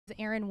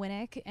Erin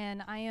Winick,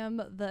 and I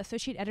am the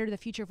Associate Editor of the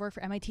Future of Work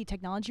for MIT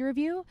Technology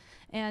Review.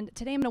 And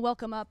today I'm going to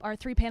welcome up our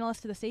three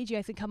panelists to the stage. You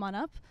guys can come on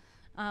up.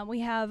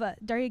 We have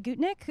Daria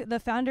Gutnick, the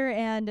founder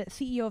and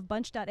CEO of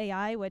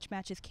Bunch.ai, which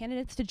matches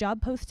candidates to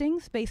job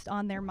postings based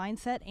on their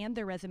mindset and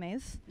their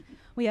resumes.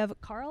 We have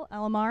Carl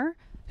Alomar,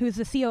 who's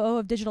the COO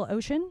of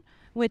DigitalOcean,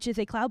 which is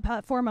a cloud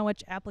platform on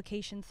which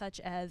applications such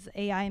as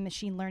AI and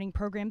machine learning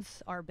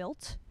programs are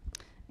built.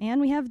 And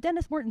we have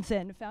Dennis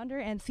Mortensen, founder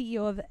and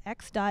CEO of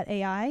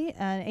X.ai,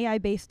 an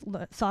AI-based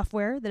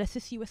software that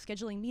assists you with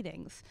scheduling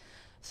meetings.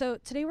 So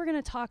today we're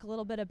going to talk a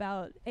little bit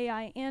about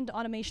AI and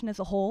automation as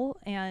a whole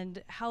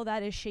and how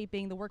that is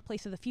shaping the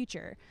workplace of the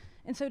future.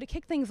 And so to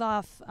kick things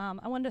off,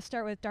 I wanted to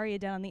start with Daria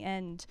down on the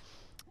end.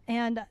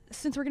 And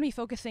since we're going to be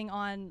focusing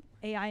on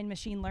AI and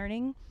machine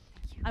learning,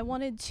 I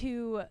wanted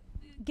to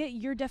get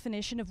your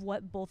definition of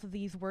what both of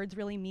these words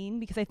really mean,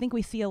 because I think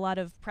we see a lot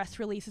of press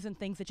releases and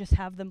things that just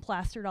have them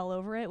plastered all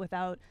over it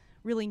without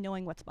really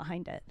knowing what's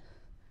behind it.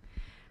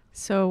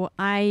 So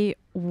I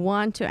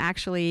want to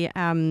actually,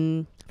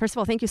 first of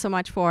all, thank you so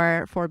much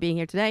for being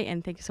here today,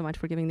 and thank you so much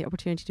for giving the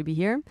opportunity to be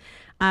here.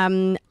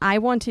 I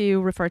want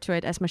to refer to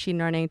it as machine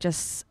learning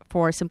just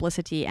for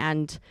simplicity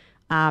and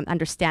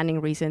understanding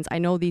reasons. I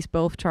know these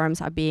both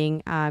terms are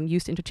being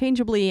used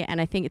interchangeably,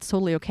 and I think it's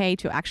totally okay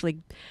to actually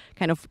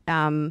kind of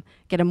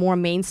get a more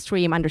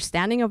mainstream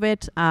understanding of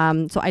it.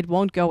 So I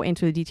won't go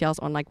into the details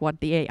on like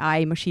what the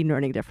AI machine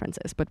learning difference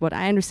is, but what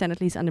I understand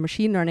at least under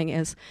machine learning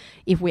is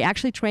if we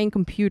actually train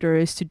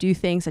computers to do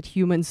things that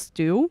humans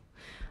do,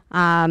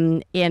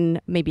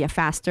 in maybe a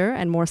faster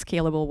and more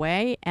scalable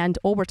way. And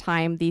over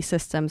time, these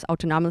systems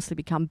autonomously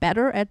become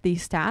better at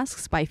these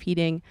tasks by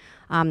feeding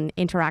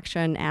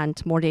interaction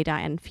and more data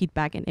and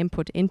feedback and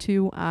input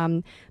into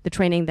the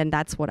training. Then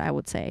that's what I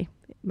would say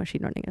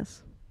machine learning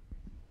is.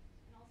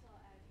 And also,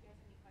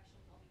 if you guys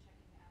have any questions, I'll be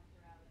checking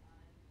after out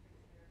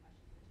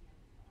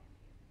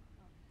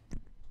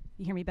questions.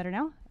 You hear me better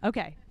now?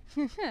 Okay.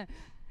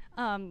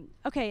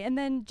 Okay, and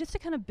then just to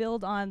kind of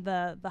build on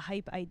the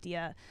hype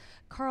idea,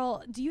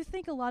 Carl, do you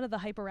think a lot of the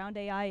hype around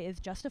AI is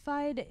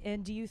justified,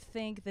 and do you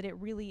think that it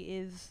really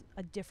is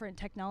a different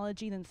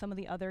technology than some of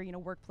the other,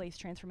 workplace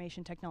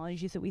transformation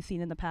technologies that we've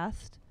seen in the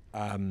past?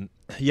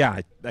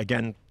 Yeah,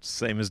 again,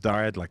 same as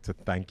Daria, I'd like to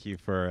thank you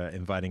for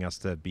inviting us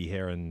to be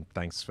here, and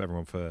thanks for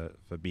everyone for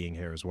being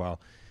here as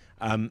well.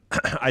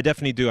 I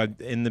definitely do.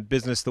 In the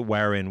business that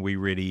we're in, we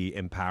really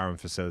empower and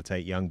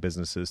facilitate young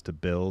businesses to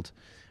build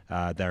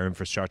their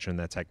infrastructure and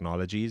their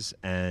technologies.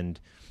 And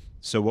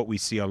so what we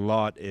see a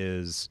lot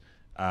is,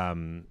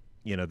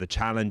 the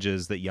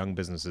challenges that young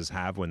businesses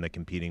have when they're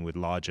competing with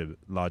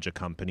larger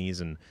companies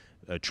and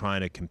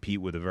trying to compete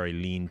with a very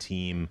lean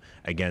team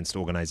against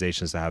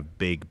organizations that have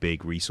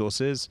big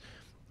resources.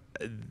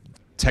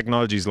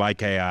 Technologies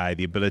like AI,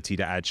 the ability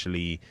to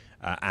actually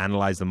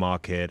analyze the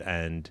market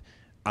and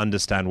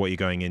understand what you're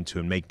going into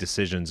and make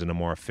decisions in a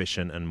more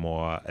efficient and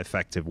more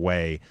effective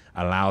way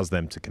allows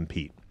them to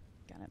compete.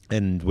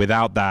 And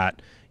without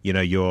that,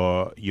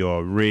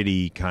 you're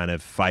really kind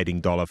of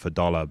fighting dollar for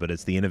dollar, but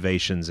it's the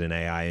innovations in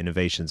AI,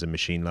 innovations in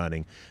machine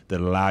learning that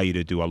allow you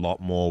to do a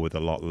lot more with a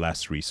lot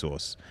less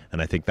resource.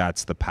 And I think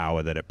that's the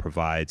power that it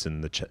provides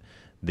and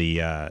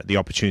the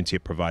opportunity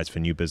it provides for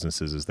new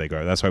businesses as they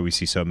grow. That's why we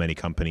see so many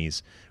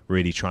companies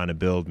really trying to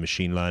build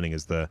machine learning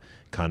as the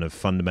kind of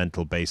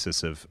fundamental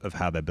basis of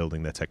how they're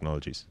building their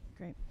technologies.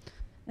 Great.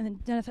 And then,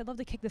 Dennis, I'd love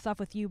to kick this off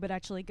with you, but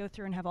actually go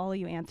through and have all of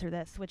you answer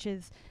this, which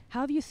is,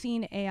 how have you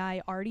seen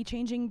AI already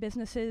changing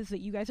businesses that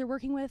you guys are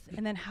working with?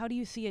 And then how do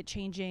you see it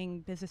changing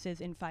businesses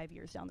in 5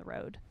 years down the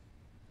road?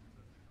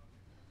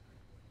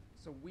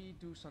 So we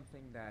do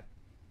something that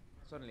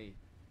certainly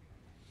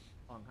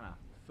on kind of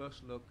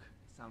first look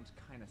sounds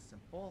kind of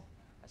simple,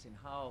 as in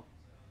how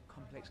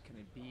complex can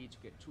it be to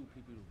get two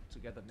people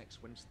together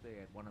next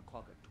Wednesday at 1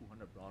 o'clock at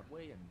 200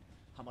 Broadway, and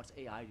how much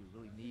AI you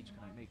really need to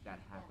kind of make that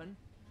happen.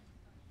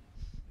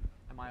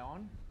 Am I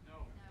on?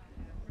 No.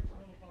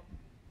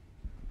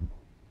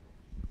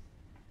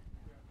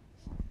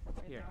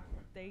 Here.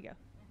 There you go.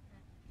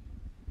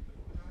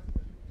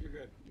 You're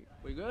good.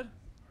 We good?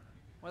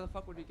 Why the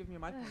fuck would you give me a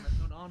microphone that's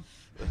not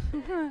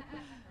on?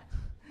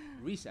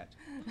 Reset.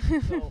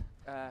 So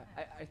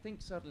I think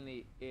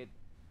certainly it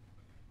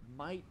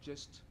might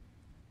just,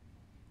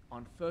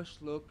 on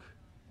first look,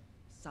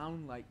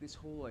 sound like this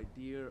whole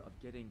idea of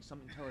getting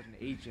some intelligent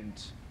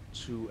agent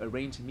to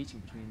arrange a meeting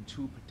between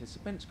two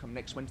participants come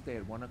next Wednesday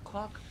at 1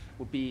 o'clock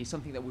would be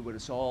something that we would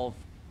have solved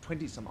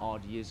 20-some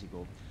odd years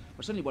ago.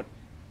 But certainly what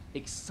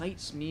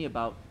excites me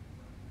about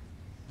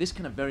this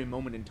kind of very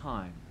moment in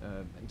time,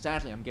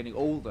 exactly, I'm getting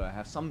older, I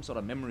have some sort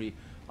of memory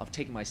of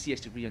taking my CS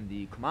degree on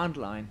the command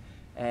line,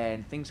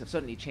 and things have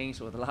certainly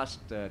changed over the last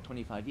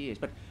 25 years.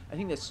 But I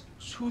think there's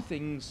two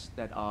things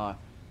that are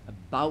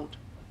about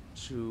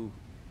to...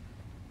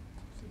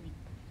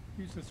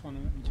 Use this one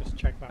and let me just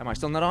check that. Am I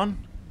still not on?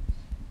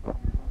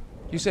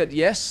 You said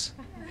yes?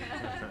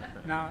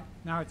 Now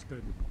it's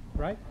good,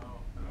 right?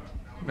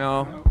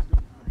 No.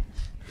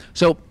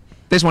 So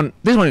this one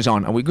is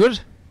on. Are we good?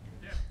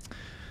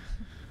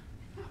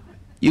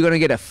 you're going to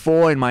get a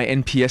 4 in my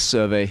NPS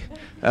survey.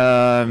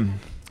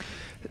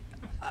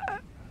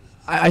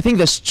 I think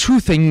there's two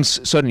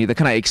things certainly that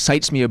kind of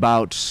excites me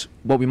about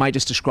what we might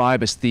just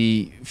describe as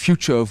the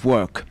future of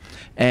work,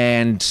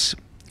 and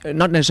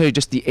not necessarily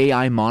just the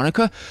AI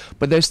moniker,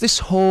 but there's this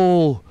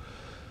whole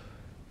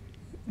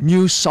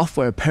new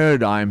software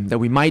paradigm that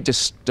we might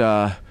just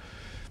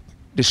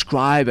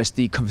describe as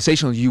the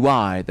conversational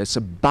UI that's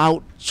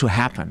about to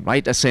happen,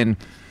 right? As in,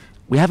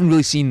 we haven't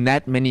really seen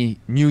that many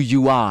new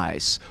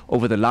UIs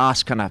over the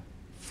last kind of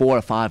 4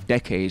 or 5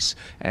 decades,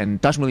 and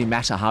it doesn't really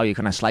matter how you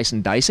kind of slice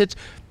and dice it.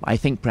 I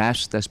think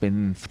perhaps there's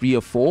been 3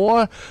 or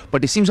 4,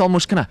 but it seems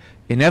almost kind of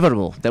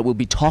inevitable that we'll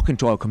be talking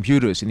to our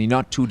computers in the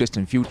not too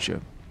distant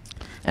future.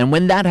 And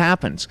when that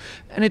happens,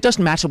 and it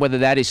doesn't matter whether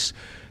that is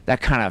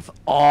that kind of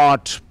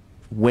odd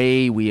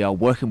way we are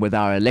working with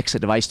our Alexa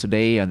device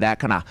today, and that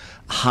kind of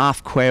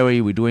half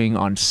query we're doing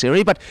on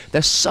Siri, but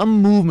there's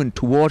some movement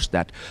towards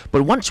that.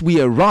 But once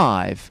we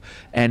arrive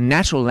and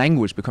natural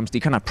language becomes the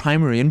kind of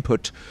primary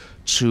input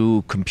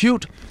to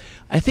compute,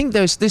 I think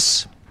there's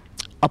this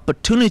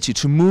opportunity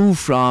to move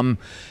from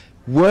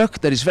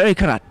work that is very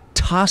kind of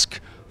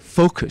task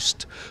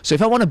focused. So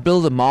if I want to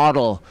build a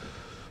model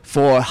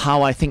for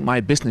how I think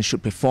my business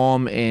should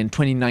perform in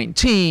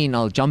 2019,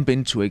 I'll jump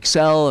into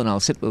Excel and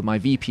I'll sit with my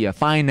VP of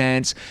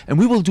finance and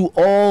we will do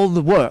all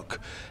the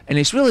work. And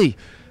it's really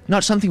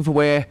not something for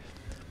where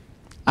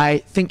I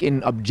think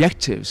in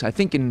objectives, I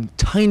think in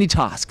tiny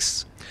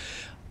tasks.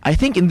 I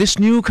think in this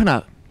new kind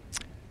of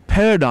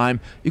paradigm,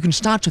 you can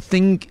start to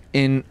think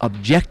in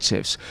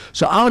objectives.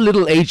 So our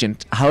little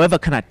agent, however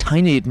kind of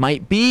tiny it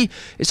might be,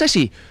 it's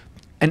actually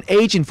an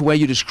agent for where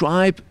you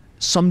describe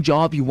some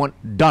job you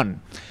want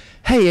done.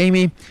 Hey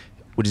Amy,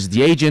 which is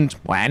the agent,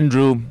 or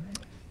Andrew,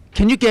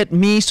 can you get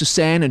me,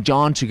 Suzanne, and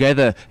John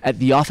together at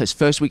the office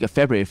first week of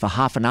February for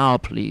half an hour,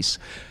 please?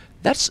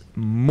 That's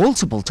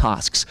multiple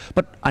tasks,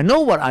 but I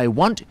know what I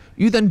want,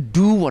 you then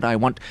do what I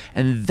want,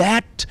 and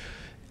that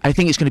I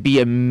think is going to be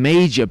a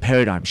major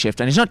paradigm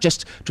shift. And it's not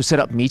just to set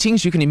up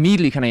meetings. You can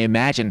immediately kind of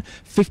imagine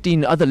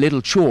 15 other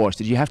little chores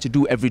that you have to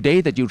do every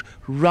day that you'd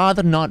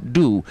rather not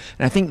do.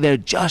 And I think they're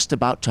just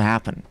about to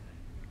happen.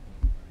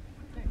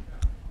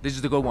 This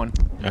is the good one.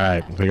 All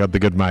right, we got the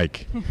good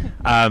mic.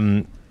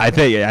 I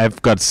think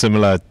I've got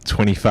similar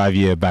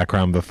 25-year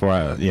background before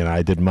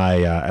I did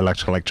my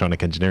electrical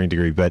electronic engineering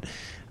degree, but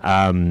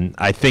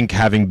I think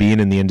having been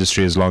in the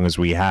industry as long as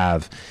we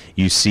have,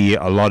 you see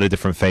a lot of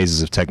different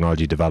phases of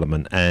technology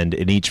development, and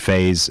in each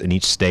phase, in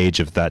each stage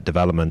of that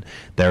development,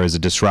 there is a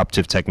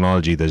disruptive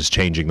technology that is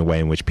changing the way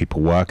in which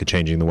people work and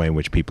changing the way in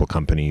which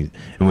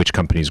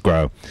companies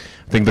grow.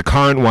 I think the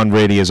current one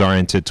really is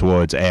oriented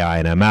towards AI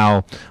and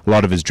ML. A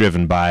lot of it is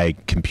driven by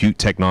compute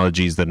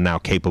technologies that are now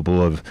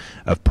capable of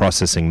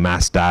processing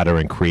mass data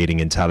and creating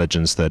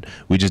intelligence that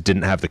we just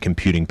didn't have the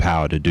computing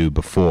power to do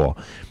before.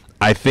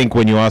 I think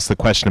when you ask the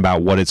question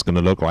about what it's going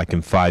to look like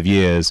in 5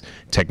 years,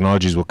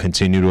 technologies will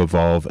continue to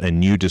evolve and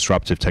new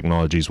disruptive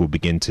technologies will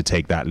begin to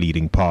take that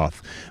leading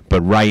path.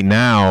 But right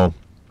now,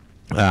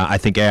 I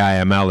think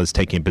AI ML is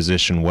taking a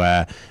position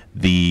where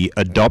the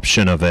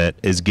adoption of it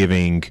is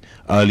giving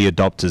early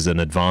adopters an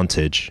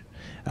advantage.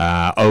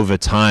 Over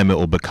time, it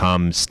will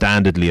become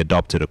standardly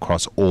adopted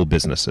across all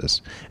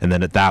businesses. And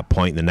then at that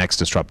point, the next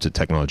disruptive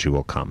technology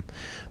will come.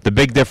 The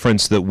big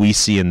difference that we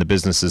see in the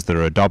businesses that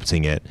are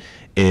adopting it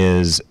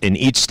is in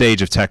each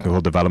stage of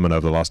technical development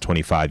over the last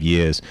 25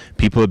 years,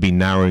 people have been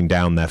narrowing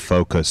down their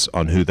focus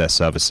on who they're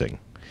servicing.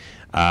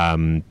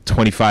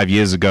 25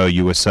 years ago,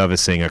 you were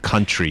servicing a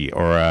country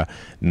or a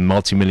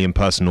multi-million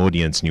person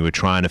audience, and you were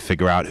trying to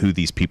figure out who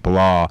these people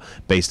are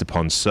based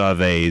upon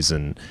surveys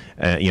and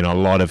a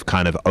lot of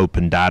kind of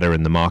open data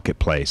in the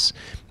marketplace.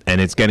 And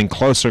it's getting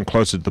closer and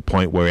closer to the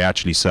point where you're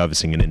actually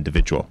servicing an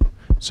individual.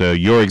 So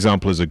your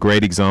example is a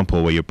great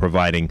example where you're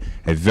providing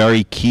a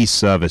very key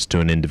service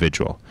to an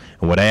individual.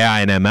 And what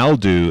AI and ML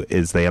do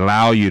is they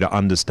allow you to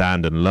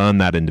understand and learn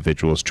that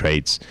individual's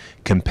traits,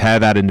 compare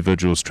that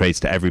individual's traits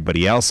to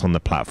everybody else on the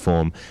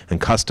platform, and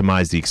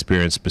customize the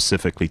experience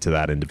specifically to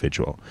that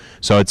individual.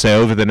 So I'd say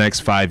over the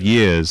next 5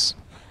 years,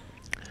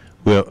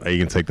 are you going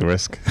to take the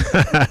risk?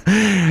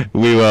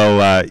 We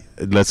will,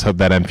 let's hope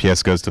that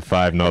NPS goes to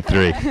 5, not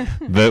 3.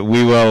 But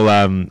we will,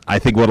 I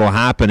think what will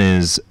happen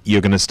is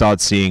you're going to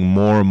start seeing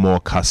more and more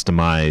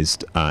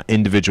customized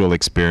individual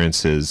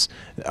experiences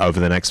over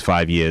the next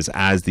 5 years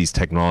as these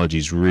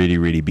technologies really,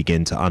 really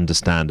begin to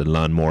understand and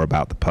learn more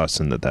about the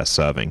person that they're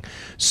serving.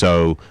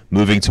 So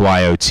moving to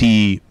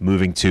IoT,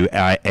 moving to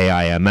AI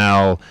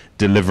ML,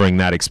 delivering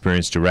that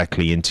experience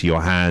directly into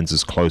your hands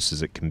as close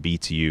as it can be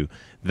to you.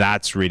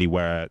 That's really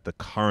where the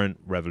current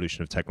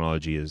revolution of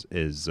technology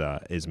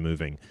is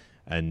moving,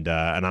 and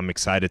I'm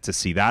excited to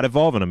see that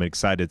evolve, and I'm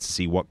excited to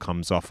see what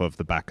comes off of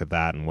the back of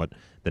that and what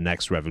the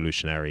next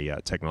revolutionary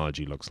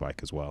technology looks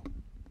like as well.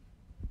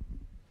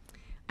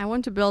 I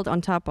want to build on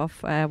top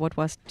of what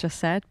was just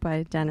said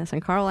by Dennis and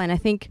Carl, and I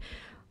think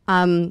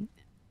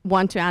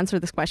want to answer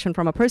this question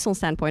from a personal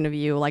standpoint of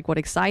view, like what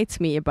excites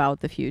me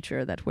about the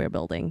future that we're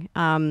building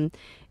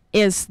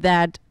is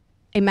that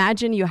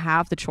imagine you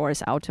have the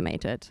chores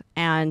automated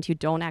and you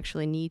don't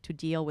actually need to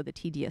deal with the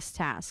tedious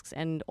tasks.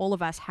 And all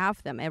of us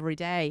have them every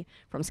day,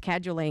 from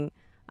scheduling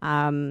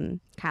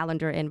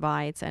calendar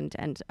invites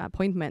and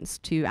appointments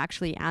to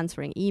actually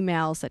answering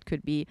emails that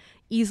could be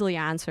easily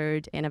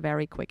answered in a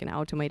very quick and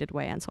automated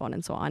way, and so on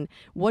and so on.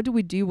 What do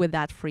we do with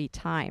that free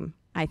time,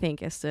 I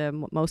think, is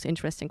the most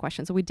interesting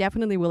question. So we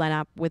definitely will end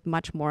up with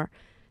much more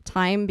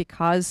time,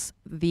 because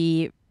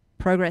the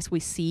progress we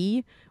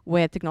see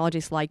with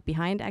technologies like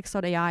behind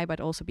X.AI,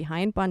 but also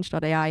behind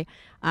Bunch.ai,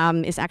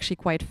 is actually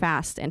quite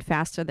fast, and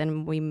faster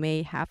than we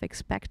may have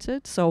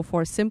expected. So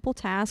for simple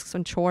tasks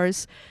and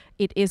chores,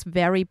 it is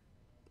very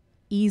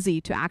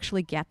easy to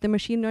actually get the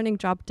machine learning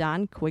job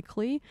done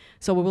quickly.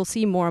 So we will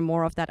see more and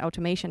more of that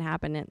automation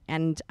happen.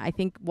 And I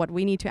think what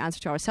we need to answer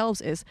to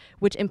ourselves is,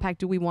 which impact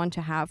do we want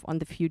to have on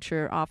the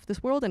future of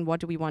this world, and what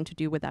do we want to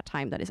do with that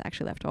time that is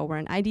actually left over?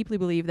 And I deeply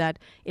believe that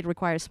it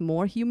requires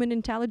more human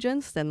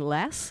intelligence than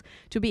less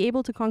to be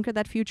able to conquer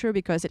that future,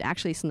 because it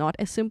actually is not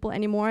as simple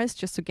anymore as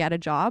just to get a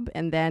job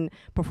and then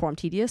perform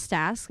tedious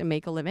tasks and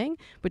make a living.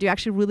 But you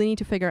actually really need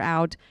to figure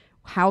out,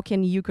 how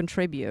can you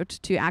contribute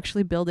to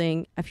actually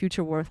building a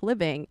future worth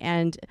living,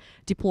 and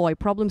deploy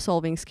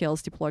problem-solving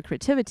skills, deploy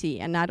creativity,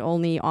 and not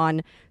only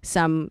on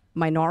some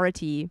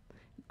minority,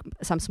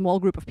 some small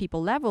group of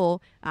people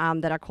level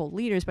that are called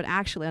leaders, but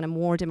actually on a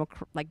more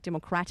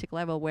democratic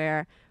level,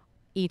 where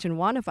each and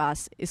one of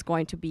us is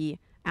going to be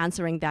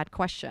answering that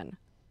question.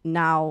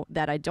 Now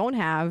that I don't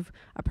have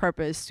a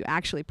purpose to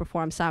actually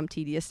perform some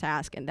tedious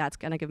task, and that's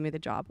going to give me the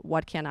job,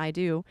 what can I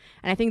do?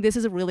 And I think this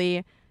is a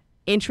really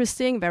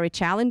interesting, very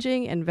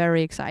challenging, and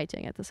very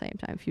exciting at the same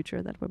time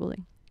future that we're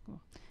building. Cool.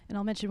 And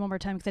I'll mention one more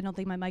time, because I don't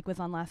think my mic was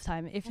on last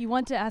time. If you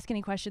want to ask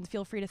any questions,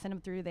 feel free to send them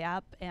through the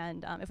app.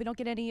 And if we don't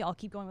get any, I'll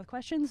keep going with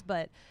questions,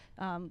 but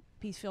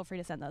please feel free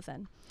to send those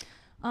in.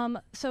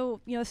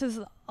 So, this is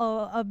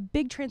a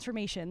big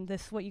transformation,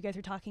 what you guys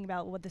are talking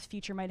about, what this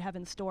future might have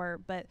in store,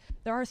 but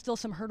there are still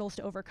some hurdles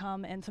to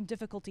overcome and some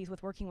difficulties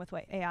with working with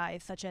AI,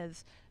 such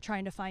as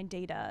trying to find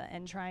data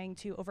and trying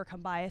to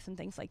overcome bias and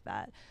things like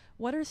that.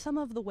 What are some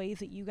of the ways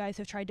that you guys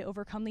have tried to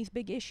overcome these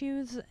big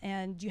issues?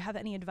 And do you have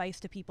any advice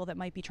to people that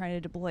might be trying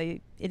to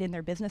deploy it in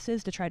their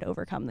businesses to try to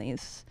overcome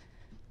these?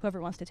 Whoever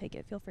wants to take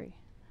it, feel free.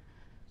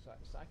 So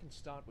I can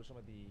start with some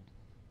of the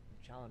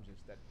challenges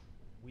that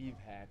we've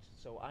had.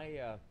 So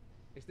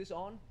is this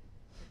on?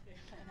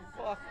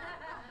 Fuck,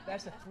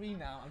 that's a 3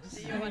 now. I'm just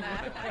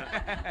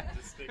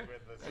Just stick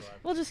with this one.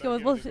 We'll just go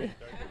with, here,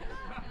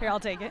 I'll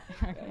take it.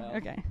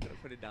 Okay.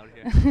 Put it down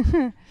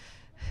here.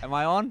 Am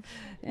I on?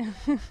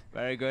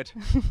 Very good.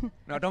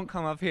 No, don't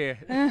come up here.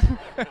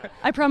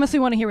 I promise we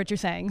want to hear what you're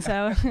saying,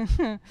 so.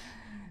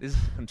 This is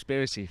a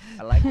conspiracy.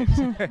 I like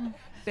it.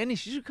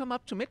 Dennis, you should come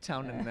up to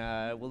Midtown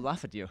and we'll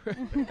laugh at you.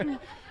 Go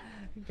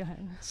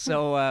ahead.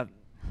 So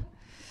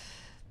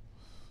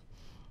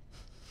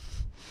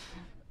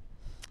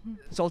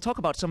I'll talk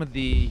about some of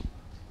the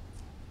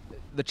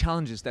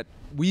challenges that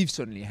we've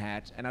certainly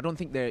had, and I don't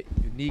think they're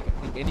unique.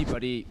 I think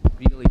anybody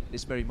really at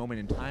this very moment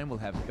in time will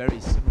have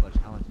very similar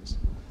challenges.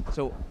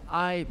 So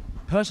I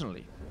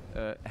personally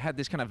had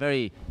this kind of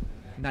very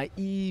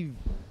naive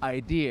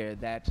idea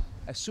that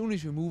as soon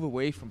as you move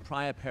away from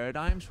prior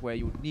paradigms where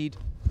you would need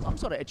some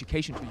sort of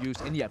education to use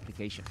any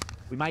application,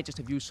 we might just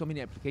have used so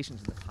many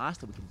applications in the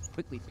past that we can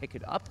quickly pick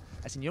it up.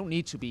 As in, you don't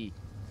need to be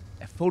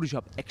a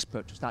Photoshop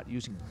expert to start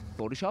using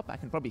Photoshop. I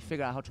can probably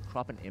figure out how to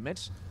crop an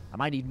image. I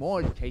might need more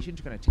education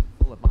to kind of take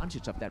full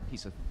advantage of that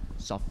piece of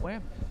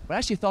software. But I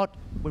actually thought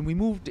when we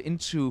moved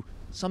into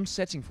some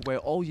setting for where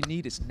all you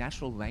need is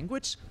natural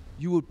language,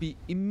 you would be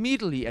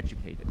immediately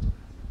educated.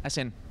 As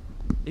in,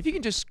 if you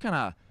can just kind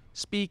of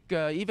speak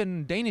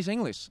even Danish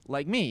English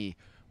like me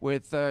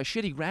with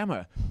shitty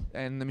grammar,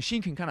 and the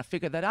machine can kind of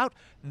figure that out,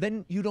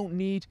 then you don't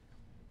need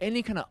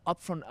any kind of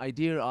upfront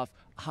idea of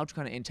how to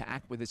kind of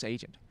interact with this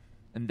agent.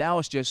 And that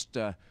was just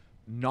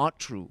not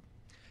true.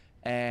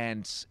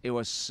 And it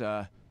was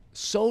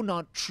so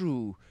not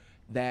true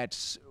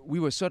that we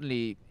were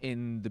certainly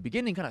in the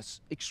beginning kind of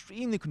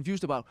extremely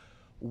confused about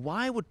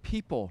why would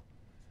people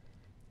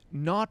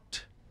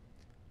not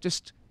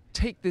just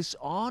take this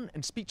on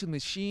and speak to the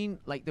machine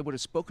like they would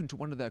have spoken to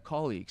one of their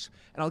colleagues.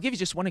 And I'll give you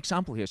just one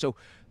example here. So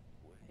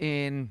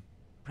in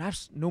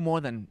perhaps no more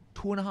than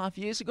 2.5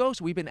 years ago,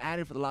 so we've been at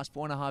it for the last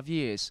 4.5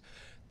 years,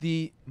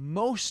 the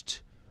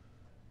most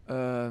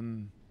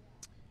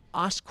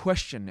asked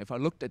question, if I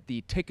looked at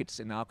the tickets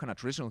in our kind of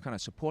traditional kind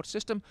of support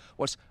system,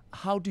 was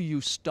how do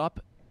you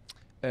stop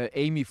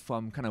Amy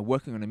from kind of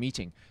working on a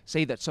meeting?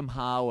 Say that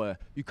somehow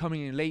you're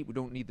coming in late, we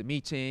don't need the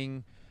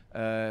meeting,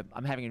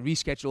 I'm having it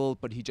rescheduled,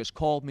 but he just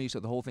called me, so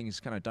the whole thing is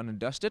kind of done and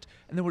dusted.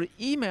 And then would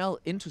email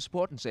into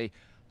support and say,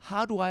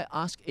 how do I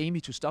ask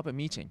Amy to stop a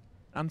meeting?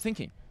 I'm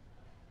thinking,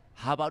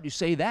 how about you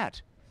say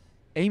that?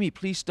 Amy,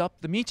 please stop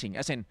the meeting.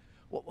 As in,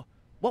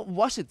 what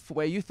was it for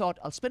where you thought,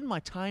 I'll spend my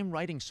time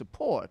writing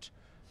support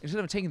instead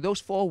of taking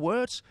those 4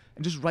 words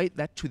and just write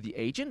that to the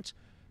agent,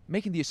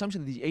 making the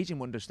assumption that the agent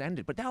will understand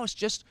it. But that was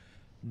just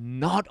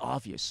not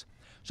obvious.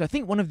 So I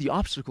think one of the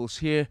obstacles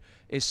here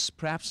is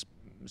perhaps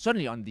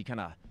certainly on the kind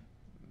of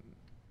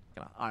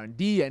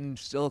R&D end,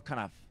 still kind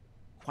of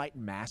quite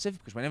massive,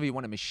 because whenever you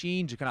want a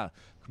machine to kind of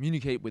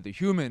communicate with a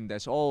human,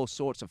 there's all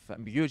sorts of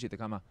ambiguity that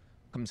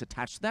comes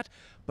attached to that.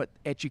 But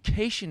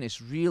education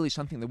is really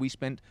something that we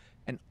spent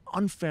an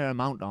unfair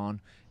amount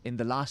on in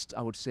the last,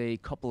 I would say,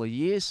 couple of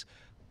years.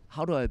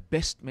 How do I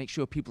best make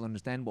sure people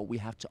understand what we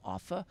have to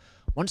offer?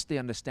 Once they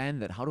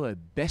understand that, how do I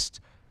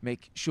best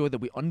make sure that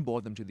we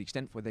onboard them to the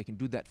extent where they can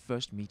do that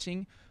first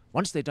meeting?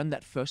 Once they've done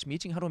that first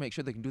meeting, how do I make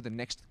sure they can do the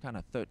next kind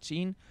of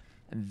 13?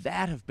 And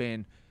that have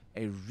been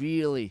a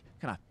really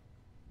kind of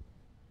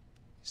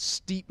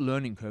steep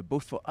learning curve,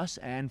 both for us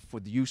and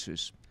for the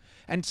users.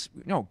 And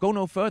go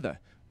no further.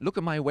 Look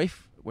at my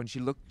wife when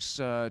she looks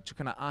to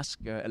kind of ask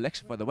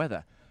Alexa for the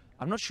weather.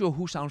 I'm not sure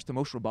who sounds the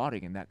most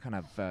robotic in that kind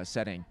of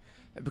setting.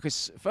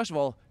 Because, first of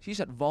all, she's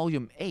at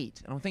volume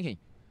 8, and I'm thinking,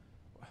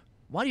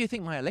 why do you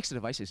think my Alexa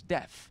device is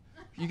deaf?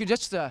 You could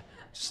just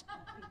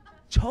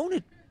tone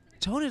it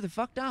the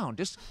fuck down.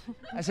 Just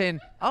as in,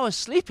 I was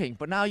sleeping,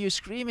 but now you're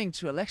screaming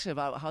to Alexa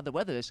about how the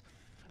weather is.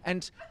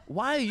 And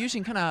why are you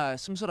using kind of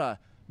some sort of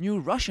new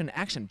Russian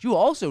accent? You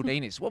also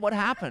Danish. What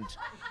happened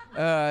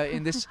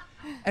in this?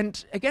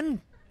 And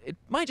again, it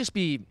might just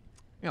be,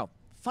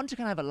 fun to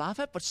kind of have a laugh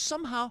at, but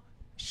somehow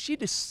she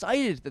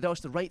decided that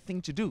was the right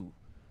thing to do.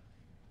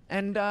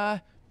 And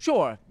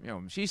sure,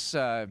 she's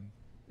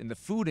in the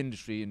food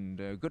industry,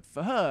 and good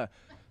for her.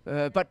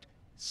 But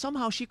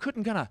somehow she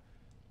couldn't kind of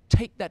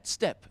take that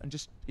step and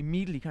just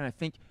immediately kind of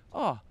think,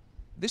 oh,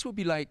 this would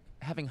be like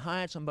having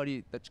hired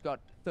somebody that's got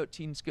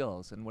 13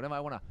 skills, and whenever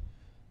I want to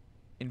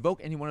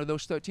invoke any one of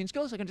those 13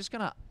 skills, I can just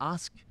kind of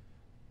ask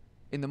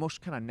in the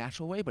most kind of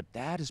natural way. But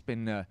that has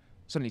been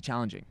certainly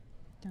challenging.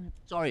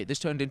 Sorry, this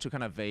turned into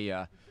kind of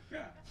a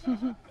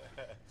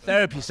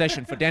therapy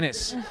session for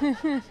Dennis.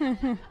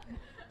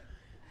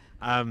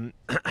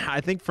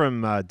 I think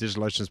from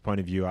DigitalOcean's point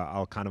of view,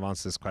 I'll kind of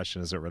answer this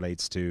question as it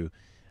relates to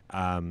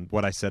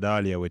what I said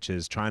earlier, which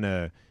is trying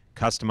to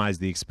customize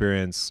the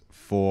experience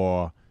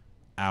for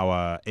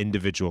our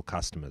individual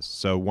customers.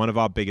 So one of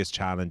our biggest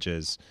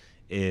challenges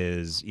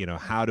is,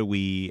 how do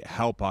we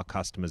help our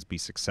customers be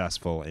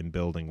successful in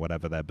building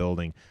whatever they're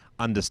building,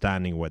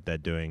 understanding what they're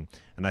doing.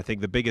 And I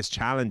think the biggest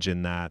challenge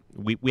in that,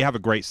 we have a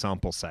great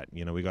sample set.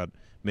 We got 1.5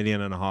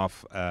 million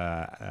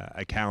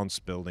accounts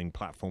building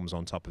platforms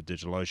on top of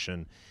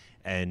DigitalOcean.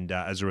 And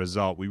as a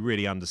result, we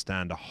really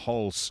understand a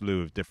whole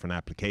slew of different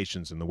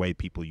applications and the way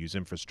people use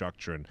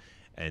infrastructure,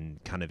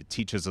 and kind of it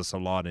teaches us a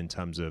lot in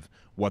terms of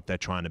what they're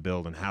trying to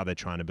build and how they're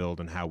trying to build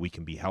and how we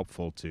can be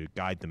helpful to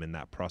guide them in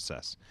that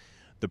process.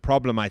 The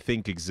problem, I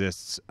think,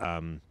 exists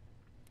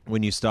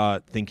when you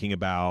start thinking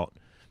about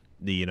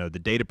the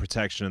data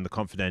protection and the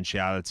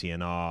confidentiality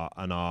and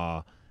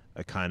our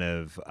kind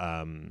of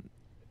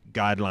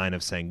guideline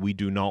of saying we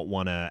do not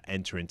want to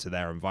enter into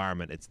their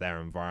environment. It's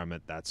their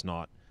environment. That's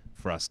not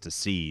for us to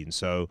see. And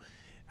so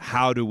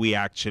how do we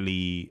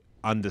actually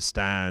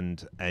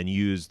understand and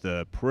use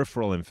the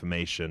peripheral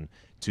information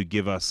to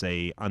give us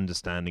a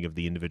understanding of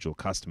the individual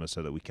customer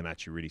so that we can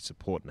actually really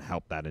support and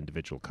help that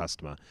individual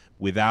customer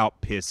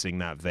without piercing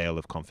that veil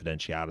of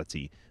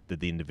confidentiality that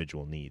the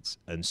individual needs?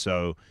 And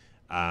so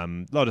a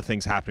lot of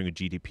things happening with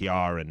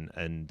GDPR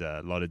and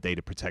a lot of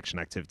data protection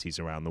activities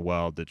around the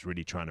world that's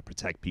really trying to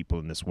protect people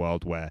in this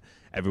world where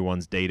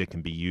everyone's data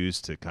can be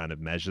used to kind of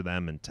measure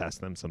them and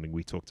test them, something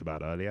we talked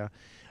about earlier.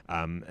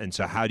 And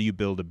so how do you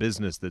build a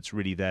business that's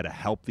really there to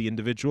help the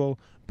individual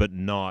but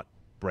not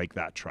break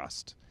that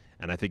trust?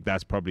 And I think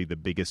that's probably the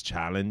biggest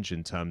challenge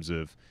in terms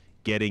of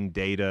getting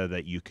data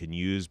that you can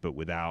use but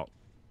without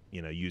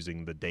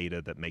using the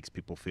data that makes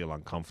people feel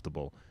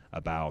uncomfortable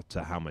about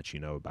how much you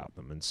know about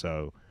them. And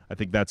so I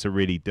think that's a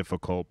really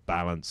difficult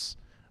balance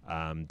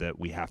that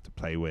we have to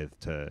play with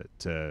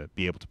to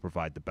be able to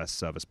provide the best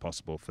service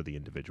possible for the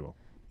individual.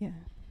 Yeah.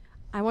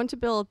 I want to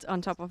build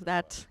on top of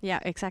that. Yeah,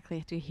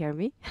 exactly. Do you hear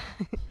me?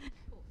 Who of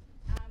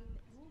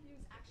you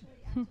is actually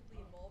actively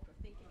involved or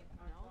thinking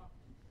about? No.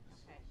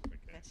 Okay,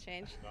 let's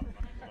change.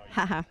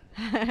 Haha.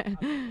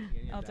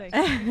 I'll take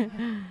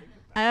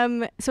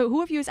it. So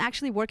who of you is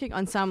actually working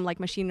on some like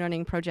machine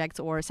learning projects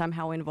or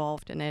somehow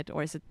involved in it,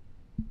 or is it?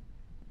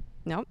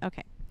 No?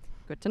 Okay,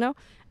 good to know.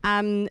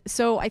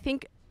 So I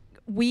think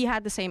we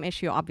had the same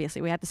issue,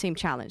 obviously. We had the same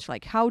challenge.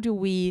 Like, how do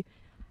we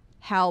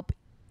help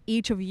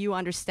each of you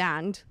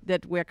understand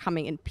that we're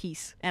coming in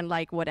peace and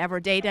like whatever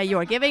data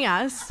you're giving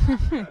us,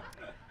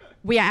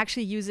 we are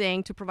actually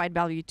using to provide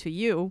value to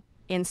you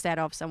instead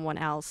of someone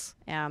else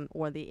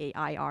or the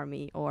AI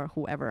army or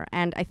whoever.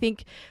 And I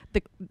think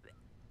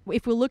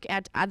if we look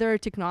at other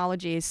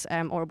technologies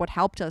or what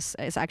helped us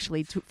is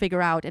actually to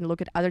figure out and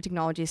look at other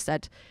technologies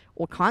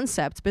or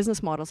concepts,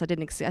 business models that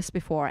didn't exist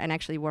before and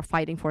actually were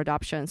fighting for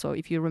adoption. So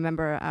if you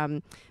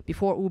remember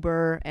before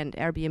Uber and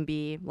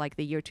Airbnb, like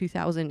the year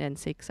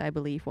 2006, I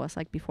believe, was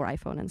like before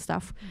iPhone and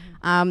stuff.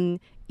 Mm-hmm.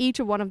 Each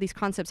of one of these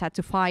concepts had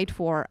to fight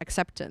for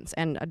acceptance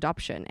and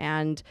adoption.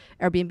 And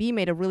Airbnb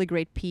made a really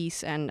great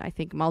piece and I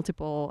think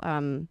multiple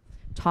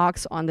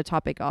talks on the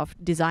topic of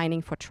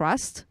designing for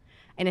trust.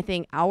 And I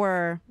think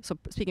so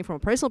speaking from a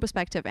personal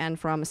perspective and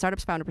from a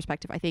startup's founder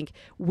perspective, I think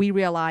we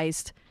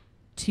realized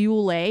too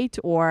late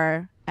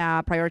or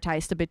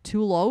prioritized a bit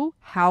too low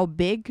how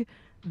big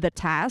the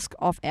task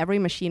of every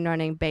machine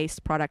learning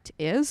based product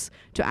is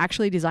to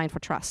actually design for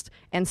trust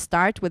and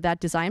start with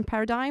that design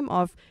paradigm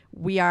of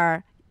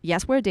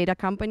yes, we're a data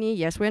company.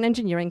 Yes, we're an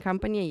engineering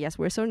company. Yes,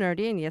 we're so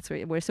nerdy. And yes,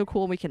 we're so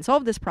cool. We can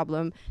solve this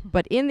problem.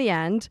 But in the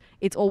end,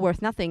 it's all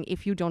worth nothing.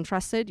 If you don't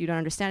trust it, you don't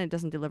understand it,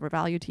 doesn't deliver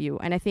value to you.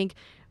 And I think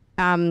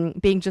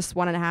being just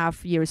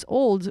 1.5 years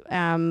old,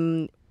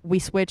 we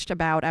switched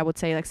about, I would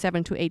say, like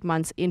 7 to 8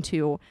 months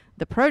into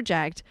the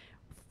project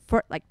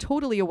for like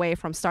totally away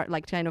from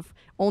kind of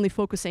only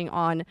focusing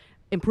on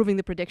improving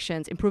the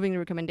predictions, improving the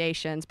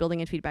recommendations, building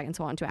in feedback and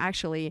so on, to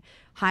actually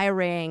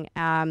hiring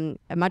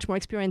a much more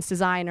experienced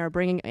designer,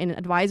 bringing in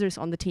advisors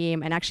on the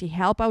team and actually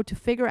help out to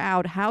figure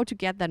out how to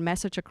get that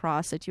message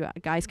across that you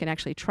guys can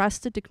actually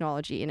trust the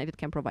technology and that it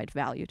can provide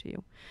value to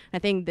you. I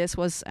think this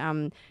was,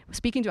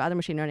 speaking to other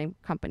machine learning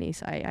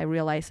companies, I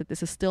realized that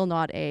this is still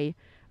not a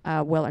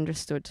well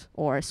understood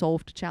or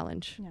solved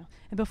challenge. Yeah.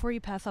 And before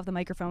you pass off the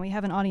microphone, we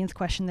have an audience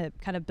question that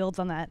kind of builds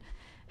on that.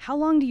 How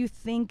long do you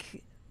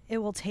think it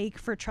will take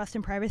for trust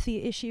and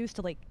privacy issues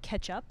to like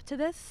catch up to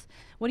this?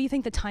 What do you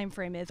think the time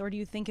frame is, or do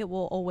you think it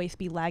will always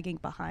be lagging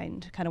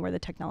behind kind of where the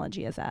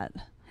technology is at?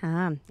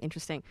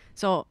 Interesting.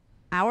 So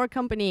our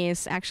company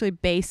is actually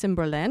based in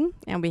Berlin,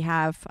 and we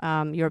have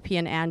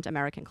European and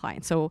American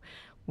clients. So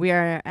we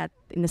are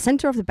in the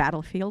center of the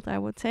battlefield, I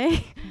would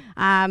say.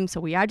 So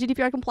we are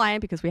GDPR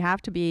compliant because we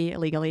have to be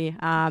legally.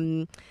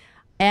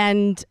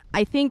 And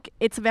I think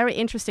it's a very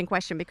interesting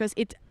question because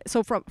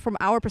from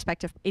our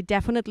perspective, it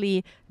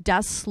definitely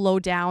does slow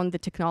down the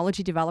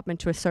technology development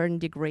to a certain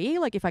degree.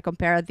 Like if I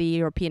compare the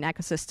European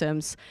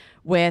ecosystems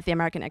with the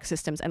American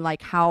ecosystems and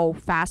like how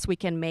fast we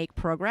can make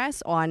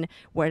progress on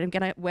where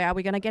are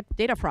we gonna get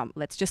data from?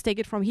 Let's just take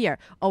it from here.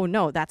 Oh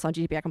no, that's not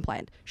GDPR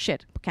compliant.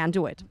 Shit, can't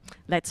do it.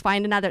 Let's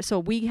find another. So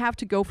we have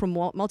to go from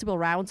multiple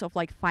rounds of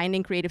like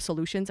finding creative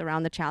solutions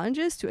around the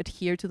challenges to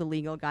adhere to the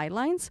legal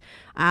guidelines.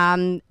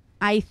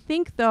 I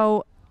think,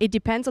 though, it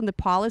depends on the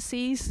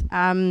policies,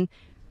 and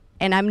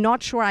I'm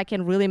not sure I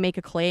can really make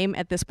a claim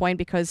at this point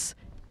because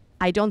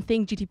I don't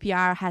think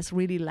GDPR has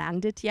really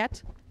landed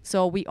yet.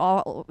 So we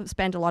all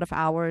spend a lot of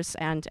hours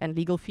and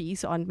legal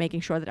fees on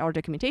making sure that our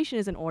documentation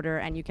is in order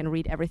and you can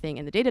read everything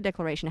in the data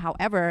declaration.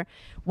 However,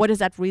 what does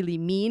that really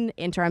mean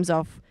in terms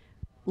of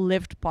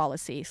lived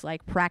policies,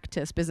 like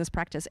business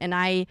practice? And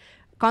I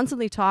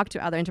constantly talk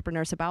to other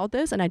entrepreneurs about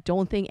this, and I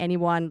don't think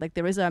anyone, like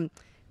there is a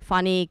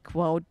funny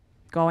quote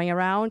going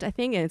around, I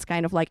think, and it's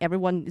kind of like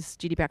everyone is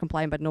GDPR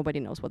compliant, but nobody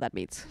knows what that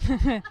means.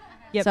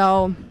 Yep.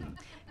 So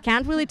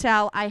can't really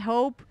tell. I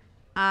hope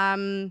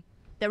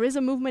there is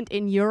a movement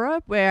in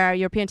Europe where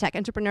European tech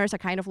entrepreneurs are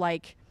kind of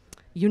like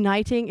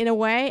uniting in a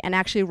way and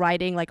actually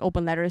writing like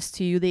open letters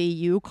to the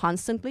EU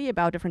constantly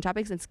about different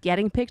topics. It's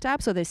getting picked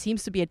up. So there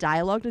seems to be a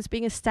dialogue that's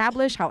being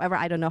established. However,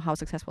 I don't know how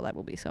successful that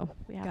will be. So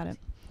we have Got it.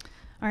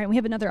 All right, we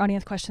have another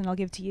audience question I'll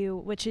give to you,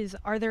 which is,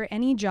 are there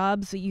any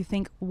jobs that you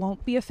think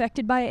won't be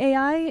affected by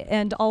AI?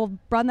 And I'll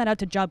broaden that out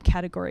to job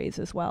categories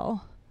as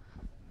well.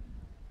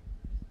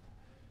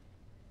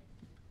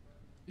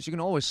 So you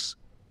can always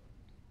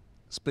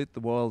split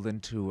the world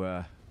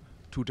into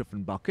 2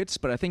 different buckets,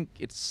 but I think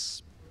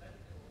it's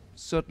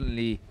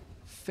certainly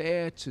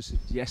fair to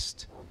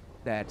suggest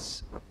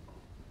that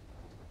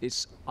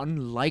it's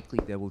unlikely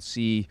that we'll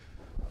see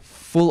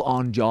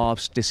full-on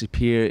jobs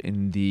disappear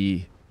in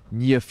the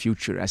near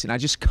future. As in, I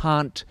just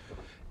can't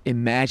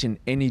imagine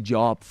any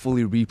job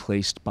fully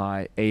replaced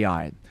by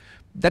AI.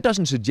 That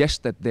doesn't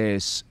suggest that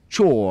there's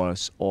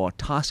chores or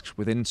tasks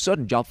within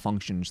certain job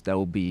functions that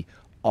will be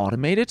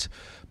automated,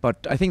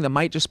 but I think there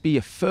might just be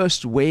a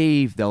first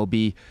wave that will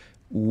be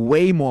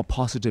way more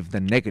positive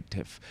than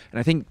negative. And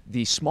I think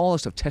the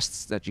smallest of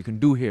tests that you can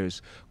do here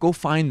is go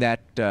find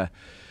that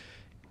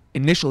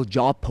initial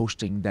job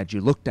posting that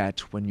you looked at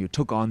when you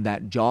took on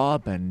that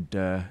job, and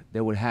they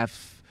would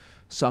have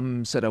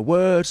some set of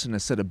words and a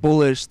set of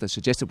bullets that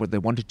suggested what they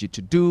wanted you to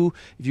do.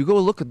 If you go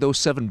look at those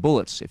 7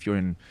 bullets, if you're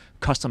in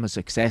customer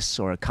success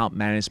or account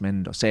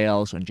management or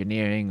sales or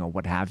engineering or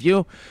what have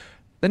you,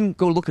 then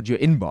go look at your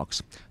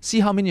inbox. See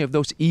how many of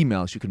those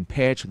emails you can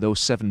pair to those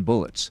 7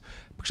 bullets.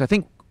 Because I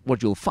think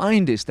what you'll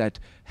find is that,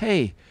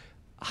 hey,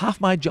 half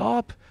my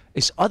job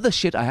is other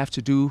shit I have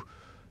to do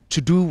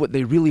what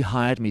they really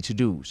hired me to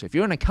do. So if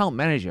you're an account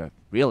manager,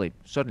 really,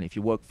 certainly if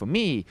you work for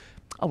me,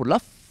 I would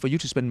love for you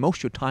to spend most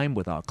of your time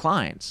with our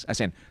clients. As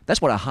in,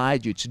 that's what I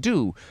hired you to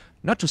do,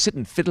 not to sit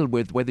and fiddle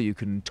with whether you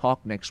can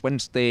talk next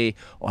Wednesday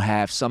or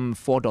have some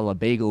 $4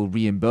 bagel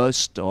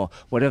reimbursed or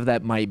whatever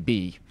that might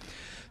be.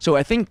 So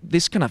I think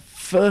this kind of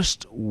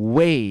first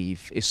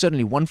wave is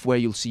certainly one where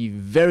you'll see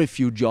very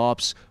few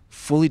jobs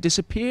fully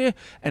disappear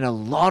and a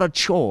lot of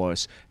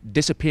chores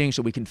disappearing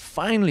so we can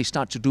finally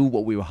start to do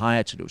what we were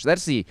hired to do. So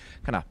that's the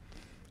kind of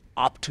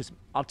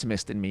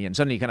optimist in me, and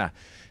certainly kind of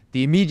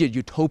the immediate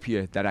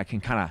utopia that I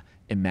can kind of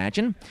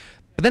imagine.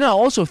 But then I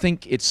also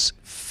think it's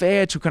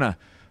fair to kind of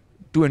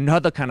do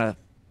another kind of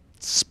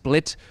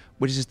split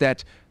which is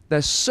that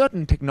there's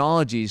certain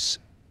technologies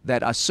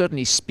that are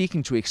certainly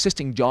speaking to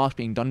existing jobs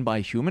being done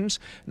by humans.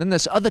 And then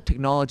there's other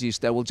technologies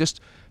that will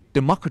just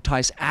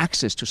democratize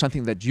access to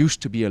something that used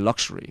to be a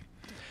luxury.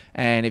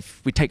 And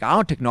if we take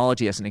our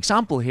technology as an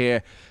example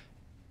here,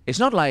 it's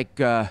not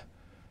like I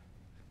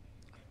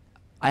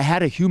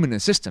had a human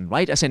assistant,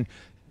 right? As in,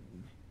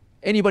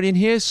 anybody in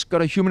here's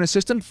got a human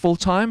assistant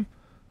full-time?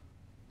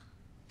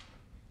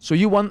 So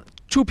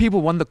two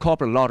people won the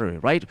corporate lottery,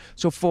 right?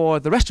 So for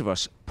the rest of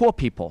us, poor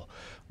people,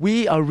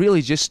 we are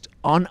really just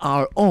on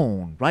our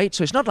own, right?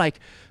 So it's not like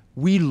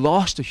we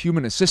lost a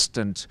human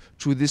assistant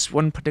to this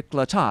one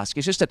particular task.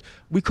 It's just that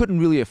we couldn't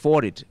really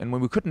afford it. And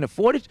when we couldn't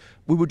afford it,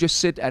 we would just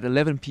sit at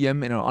 11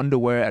 p.m. in our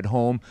underwear at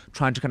home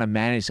trying to kind of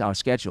manage our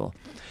schedule.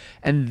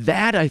 And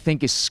that, I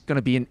think, is going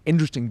to be an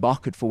interesting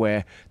bucket for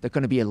where there's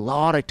going to be a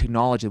lot of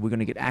technology that we're going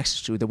to get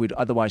access to that we'd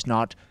otherwise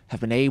not have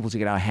been able to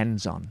get our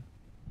hands on.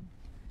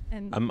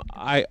 And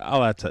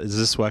I'll add to, is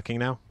this working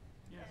now?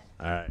 Yes.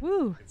 All right.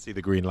 woo. I can see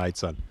the green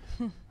lights on.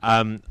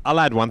 I'll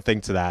add one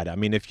thing to that. I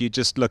mean, if you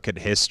just look at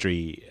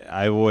history,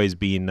 I've always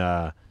been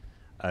a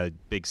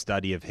big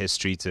study of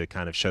history to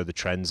kind of show the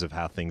trends of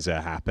how things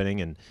are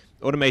happening. And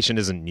automation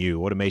isn't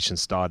new. Automation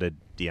started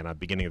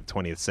beginning of the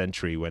 20th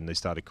century when they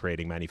started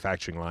creating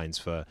manufacturing lines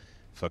for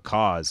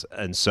cars.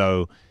 And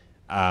so,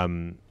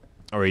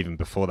 or even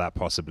before that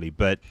possibly.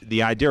 But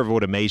the idea of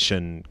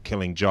automation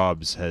killing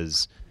jobs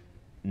has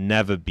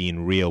never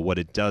been real. What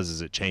it does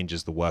is it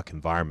changes the work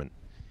environment.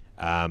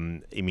 I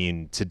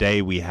mean,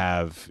 today we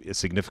have a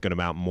significant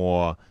amount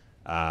more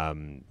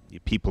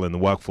people in the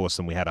workforce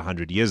than we had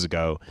 100 years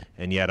ago,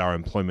 and yet our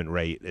employment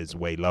rate is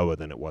way lower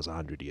than it was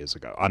 100 years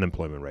ago,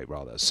 unemployment rate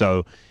rather.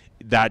 So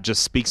that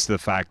just speaks to the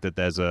fact that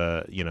there's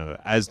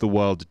as the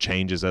world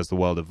changes, as the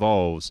world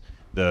evolves,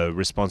 the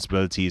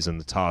responsibilities and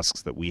the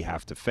tasks that we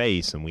have to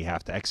face and we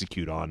have to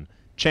execute on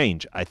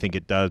change. I think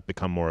it does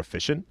become more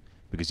efficient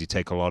because you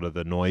take a lot of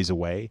the noise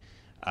away.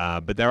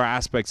 But there are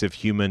aspects of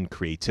human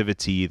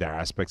creativity, there are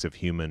aspects of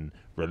human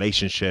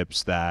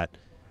relationships that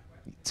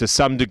to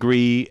some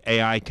degree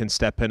AI can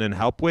step in and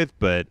help with,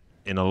 but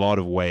in a lot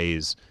of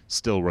ways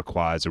still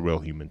requires a real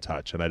human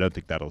touch. And I don't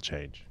think that'll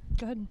change.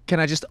 Good. Can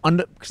I just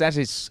because that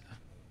is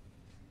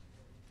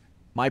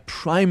my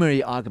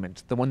primary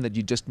argument, the one that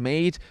you just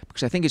made,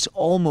 because I think it's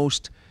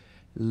almost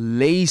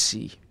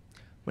lazy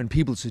when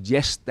people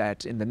suggest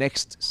that in the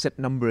next set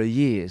number of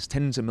years,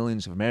 tens of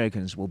millions of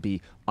Americans will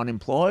be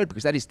unemployed,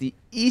 because that is the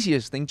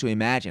easiest thing to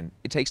imagine.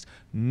 It takes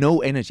no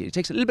energy. It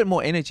takes a little bit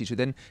more energy to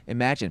then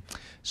imagine.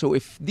 So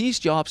if these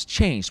jobs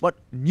change, what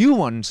new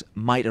ones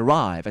might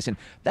arrive? As in,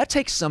 that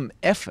takes some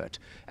effort.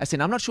 As in,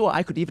 I'm not sure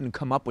I could even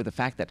come up with the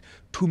fact that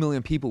 2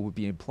 million people would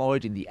be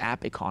employed in the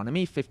app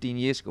economy 15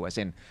 years ago. As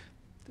in,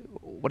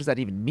 what does that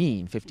even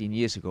mean 15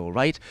 years ago,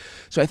 right?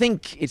 So I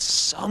think it's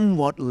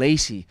somewhat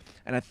lazy.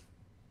 And I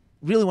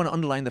really want to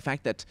underline the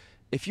fact that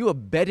if you are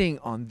betting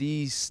on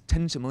these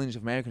tens of millions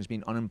of Americans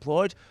being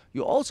unemployed,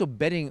 you're also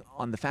betting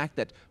on the fact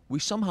that we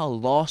somehow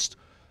lost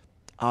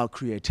our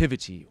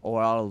creativity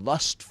or our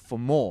lust for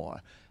more.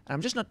 And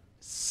I'm just not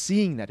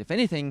seeing that. If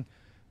anything,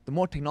 the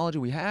more technology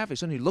we have, it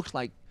certainly looks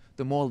like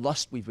the more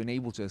lust we've been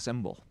able to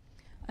assemble.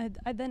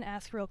 I'd then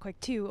ask real quick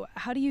too,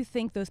 how do you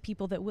think those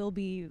people that will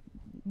be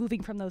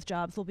moving from those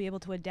jobs will be able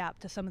to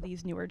adapt to some of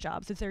these newer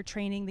jobs? Is there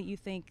training that you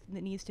think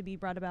that needs to be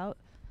brought about?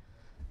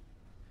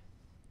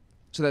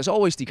 So there's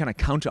always the kind of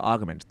counter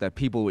argument that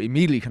people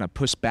immediately kind of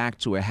push back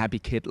to a happy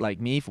kid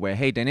like me for where,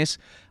 hey, Dennis,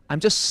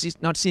 I'm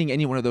just not seeing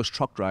any one of those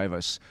truck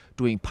drivers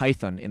doing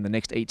Python in the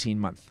next 18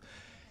 months.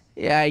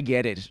 Yeah, I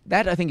get it.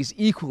 That, I think, is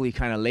equally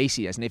kind of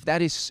lazy. And if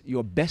that is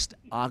your best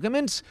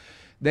argument,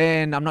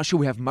 then I'm not sure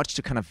we have much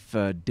to kind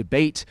of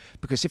debate.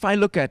 Because if I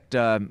look at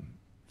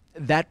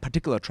that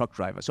particular truck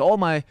driver, so all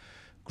my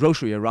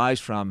grocery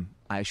arrives from,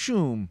 I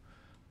assume,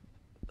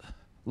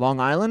 Long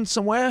Island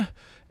somewhere,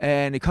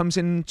 and it comes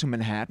into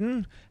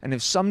Manhattan, and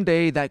if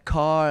someday that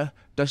car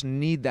doesn't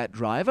need that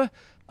driver,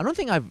 I don't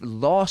think I've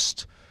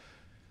lost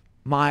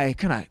my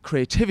kind of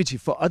creativity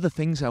for other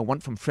things I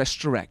want from Fresh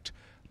Direct.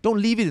 Don't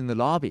leave it in the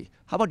lobby.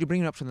 How about you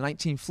bring it up to the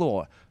 19th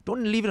floor?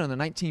 Don't leave it on the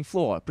 19th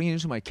floor. Bring it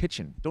into my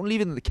kitchen. Don't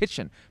leave it in the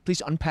kitchen.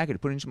 Please unpack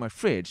it, put it into my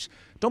fridge.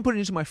 Don't put it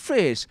into my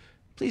fridge.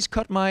 Please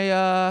cut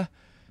my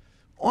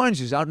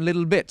oranges out in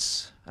little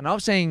bits. And I'm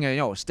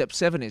saying, step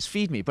 7 is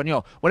feed me. But,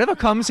 whatever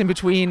comes in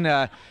between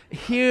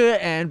here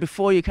and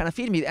before you kind of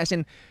feed me, as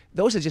in,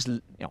 those are just,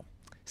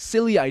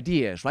 silly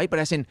ideas, right? But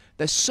as in,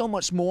 there's so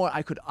much more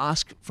I could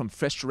ask from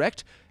Fresh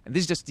Direct. And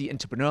this is just the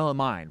entrepreneurial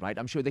mind, right?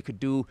 I'm sure they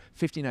could do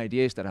 15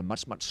 ideas that are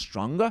much, much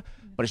stronger.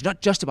 But it's not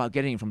just about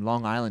getting from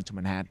Long Island to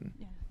Manhattan.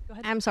 Yeah. Go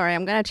ahead. I'm sorry,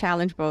 I'm going to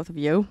challenge both of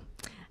you.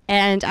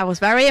 And I was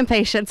very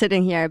impatient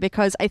sitting here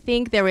because I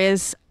think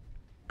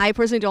I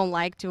personally don't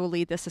like to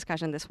lead this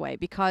discussion this way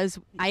because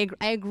I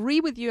agree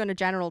with you on the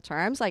general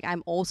terms. Like,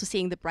 I'm also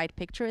seeing the bright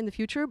picture in the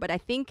future, but I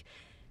think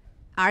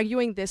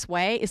arguing this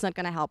way is not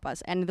going to help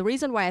us. And the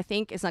reason why I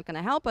think it's not going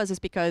to help us is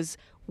because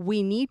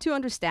we need to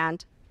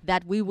understand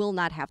that we will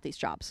not have these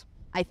jobs.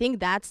 I think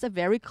that's a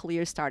very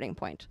clear starting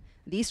point.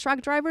 these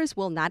truck drivers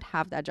will not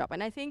have that job.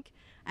 And I think,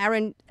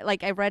 Erin,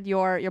 like I read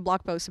your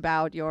blog post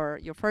about your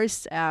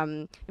first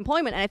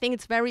employment, and I think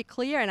it's very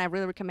clear, and I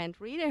really recommend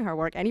reading her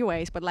work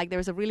anyways, but like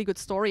there's a really good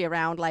story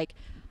around like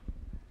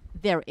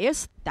there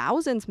is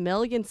thousands,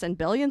 millions, and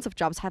billions of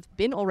jobs have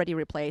been already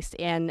replaced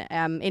in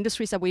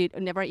industries that we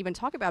never even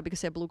talk about because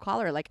they're blue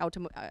collar, like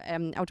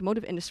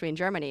automotive industry in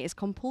Germany is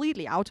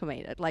completely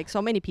automated. Like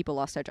so many people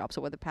lost their jobs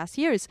over the past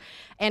years.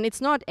 And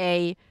it's not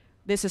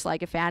this is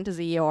like a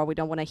fantasy or we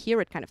don't want to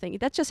hear it kind of thing.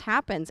 That just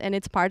happens and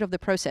it's part of the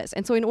process.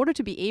 And so in order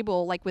to be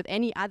able, like with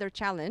any other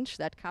challenge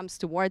that comes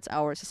towards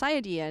our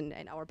society and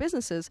our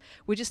businesses,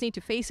 we just need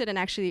to face it and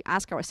actually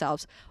ask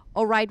ourselves,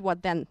 all right,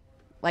 what then?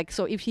 Like,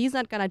 so if he's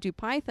not going to do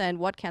Python,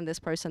 what can this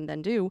person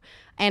then do?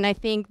 And I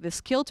think the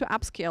skill to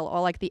upskill or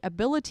like the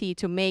ability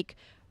to make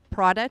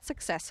products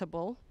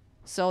accessible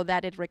so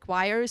that it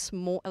requires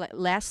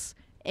less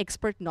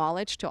expert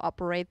knowledge to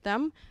operate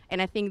them. And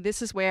I think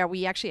this is where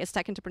we actually as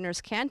tech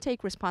entrepreneurs can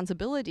take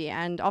responsibility.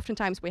 And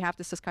oftentimes we have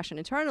this discussion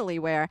internally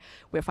where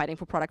we're fighting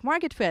for product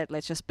market fit.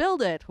 Let's just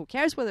build it. Who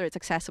cares whether it's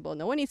accessible?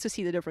 No one needs to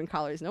see the different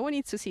colors. No one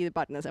needs to see the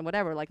buttons and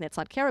whatever. Like, let's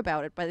not care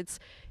about it. But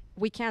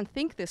we can't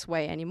think this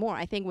way anymore.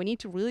 I think we need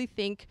to really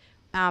think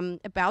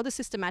about the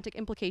systematic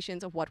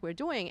implications of what we're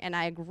doing. And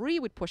I agree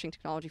with pushing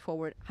technology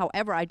forward.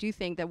 However, I do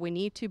think that we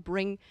need to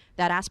bring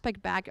that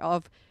aspect back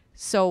of,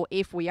 so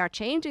if we are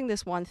changing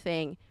this one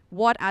thing,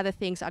 what other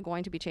things are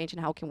going to be changed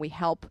and how can we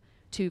help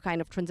to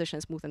kind of transition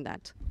smooth in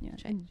that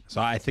change?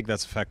 So I think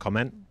that's a fair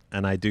comment.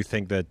 And I do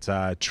think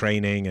that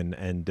training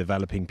and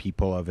developing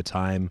people over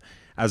time,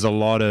 as a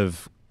lot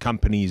of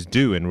companies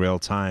do in real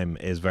time,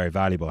 is very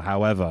valuable.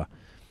 However,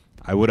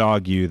 I would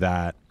argue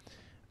that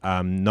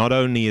not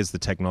only is the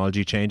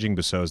technology changing,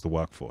 but so is the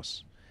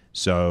workforce.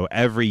 So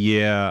every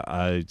year,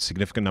 a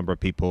significant number of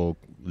people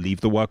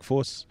leave the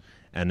workforce,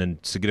 and a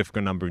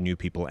significant number of new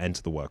people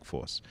enter the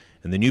workforce.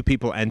 And the new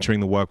people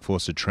entering the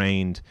workforce are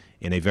trained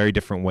in a very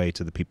different way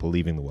to the people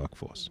leaving the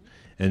workforce.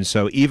 And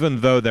so even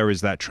though there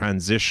is that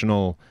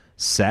transitional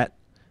set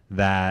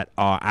that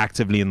are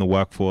actively in the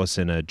workforce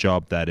in a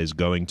job that is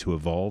going to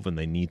evolve and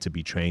they need to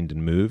be trained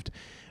and moved,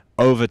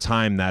 over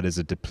time that is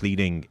a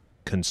depleting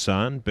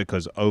concern,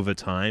 because over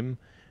time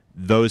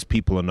those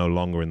people are no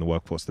longer in the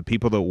workforce. The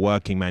people that were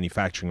working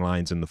manufacturing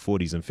lines in the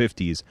 40s and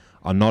 50s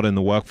are not in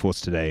the workforce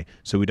today,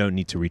 so we don't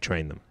need to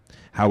retrain them.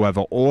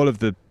 However, all of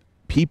the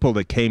people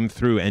that came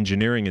through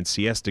engineering and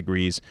CS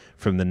degrees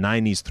from the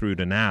 90s through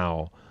to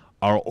now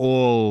are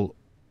all,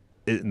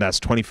 that's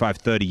 25,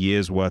 30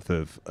 years worth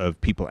of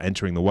people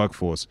entering the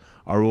workforce,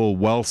 are all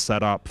well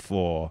set up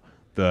for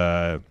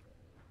the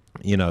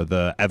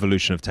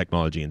evolution of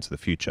technology into the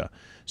future.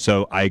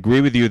 So I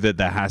agree with you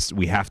that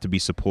we have to be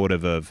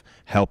supportive of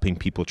helping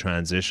people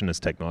transition as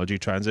technology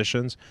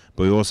transitions,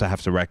 but we also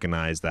have to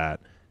recognize that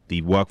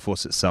the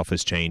workforce itself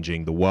is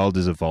changing, the world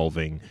is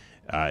evolving.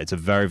 It's a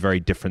very, very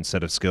different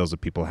set of skills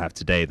that people have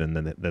today than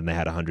they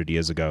had 100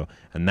 years ago,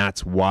 and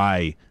that's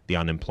why the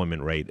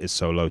unemployment rate is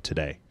so low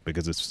today,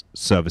 because it's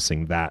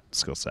servicing that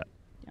skill set.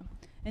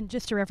 And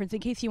just to reference, in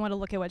case you want to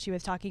look at what she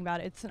was talking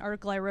about, it's an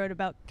article I wrote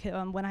about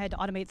when I had to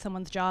automate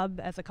someone's job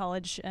as a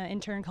college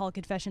intern called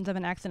Confessions of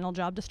an Accidental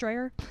Job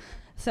Destroyer.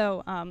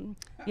 So,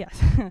 yes.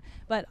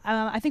 But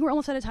I think we're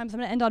almost out of time, so I'm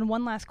going to end on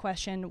one last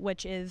question,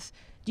 which is,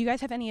 do you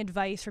guys have any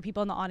advice for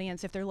people in the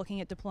audience if they're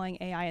looking at deploying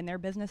AI in their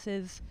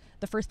businesses,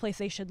 the first place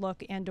they should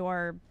look and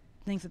or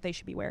things that they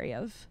should be wary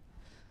of?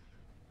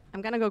 I'm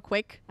going to go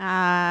quick,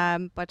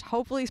 but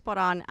hopefully spot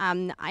on.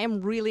 I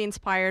am really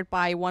inspired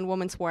by one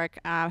woman's work.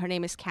 Her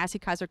name is Cassie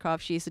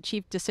Kazarkov. She's the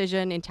Chief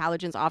Decision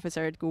Intelligence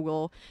Officer at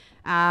Google,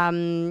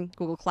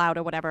 Google Cloud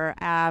or whatever.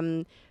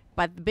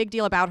 But the big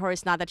deal about her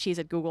is not that she's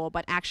at Google,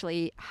 but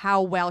actually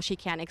how well she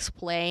can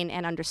explain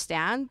and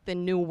understand the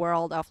new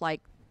world of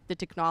like the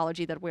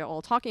technology that we're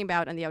all talking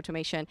about and the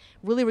automation.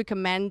 Really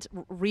recommend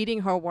reading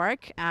her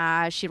work.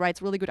 She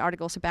writes really good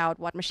articles about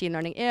what machine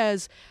learning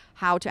is,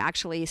 how to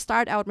actually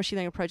start out machine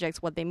learning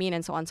projects, what they mean,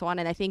 and so on and so on.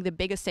 And I think the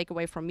biggest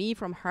takeaway for me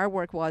from her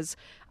work was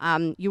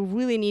you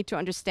really need to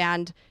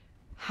understand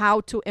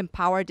how to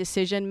empower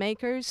decision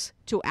makers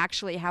to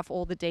actually have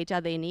all the data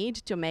they need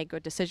to make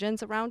good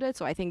decisions around it.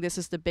 So I think this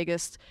is the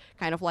biggest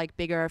kind of like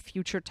bigger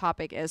future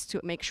topic, is to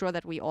make sure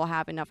that we all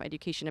have enough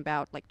education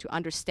about like to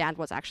understand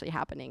what's actually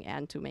happening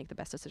and to make the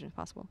best decisions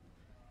possible.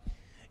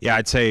 Yeah,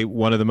 I'd say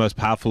one of the most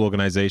powerful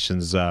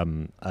organizations,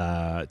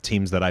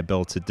 teams that I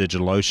built at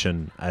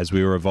DigitalOcean as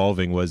we were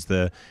evolving was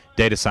the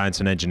data science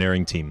and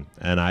engineering team.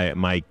 And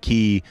my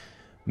key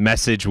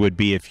message would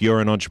be, if you're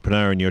an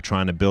entrepreneur and you're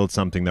trying to build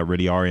something that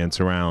really orients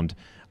around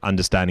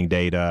understanding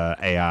data,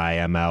 AI,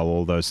 ML,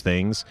 all those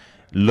things,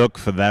 look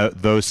for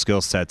those skill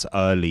sets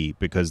early,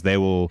 because they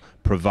will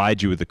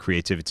provide you with the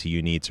creativity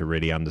you need to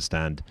really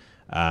understand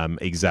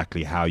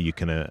exactly how you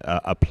can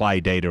apply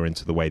data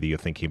into the way that you're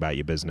thinking about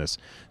your business.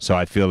 So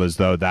I feel as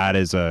though that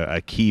is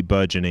a key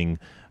burgeoning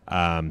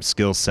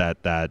skill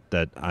set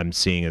that I'm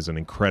seeing as an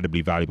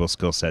incredibly valuable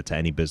skill set to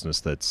any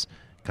business that's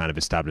kind of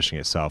establishing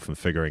itself and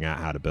figuring out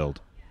how to build.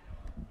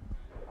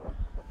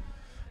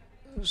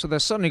 So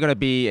there's certainly going to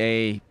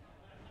be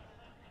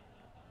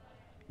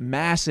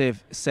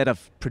massive set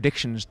of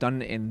predictions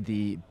done in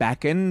the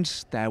back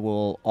end that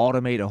will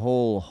automate a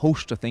whole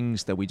host of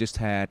things that we just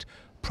had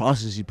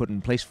processes you put in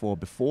place for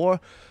before.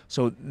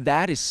 So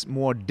that is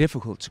more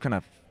difficult to kind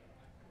of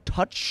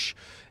touch.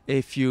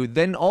 If you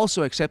then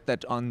also accept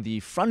that on the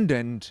front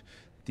end,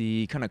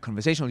 the kind of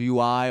conversational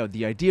UI or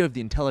the idea of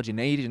the intelligent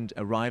agent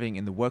arriving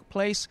in the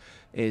workplace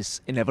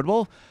is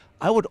inevitable,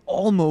 I would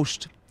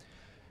almost,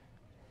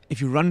 if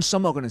you run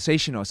some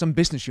organization or some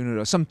business unit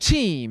or some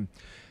team,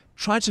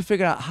 try to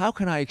figure out how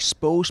can I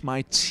expose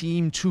my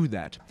team to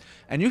that.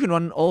 And you can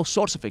run all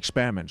sorts of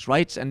experiments,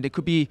 right? And it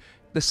could be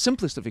the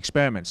simplest of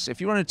experiments.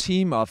 If you run a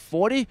team of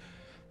 40,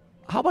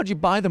 how about you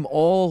buy them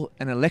all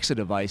an Alexa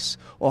device?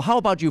 Or how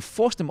about you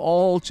force them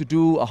all to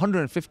do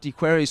 150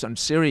 queries on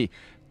Siri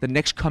the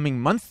next coming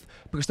month?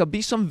 Because there'll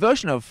be some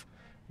version of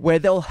where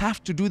they'll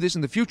have to do this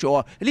in the future,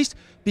 or at least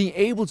being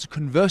able to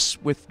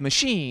converse with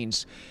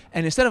machines.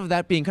 And instead of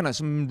that being kind of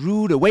some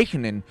rude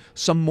awakening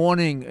some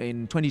morning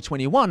in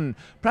 2021,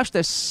 perhaps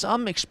there's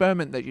some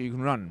experiment that you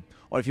can run.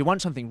 Or if you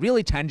want something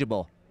really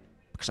tangible,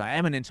 because I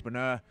am an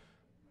entrepreneur,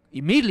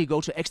 immediately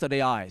go to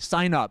X.AI,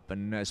 sign up,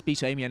 and speak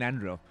to Amy and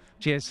Andrew.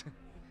 Cheers.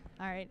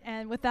 All right,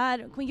 and with that,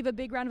 can we give a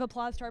big round of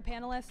applause to our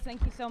panelists?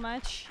 Thank you so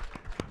much.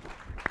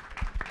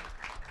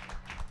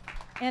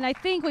 And I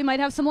think we might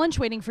have some lunch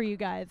waiting for you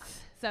guys.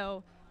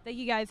 So thank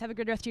you guys. Have a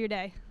good rest of your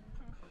day.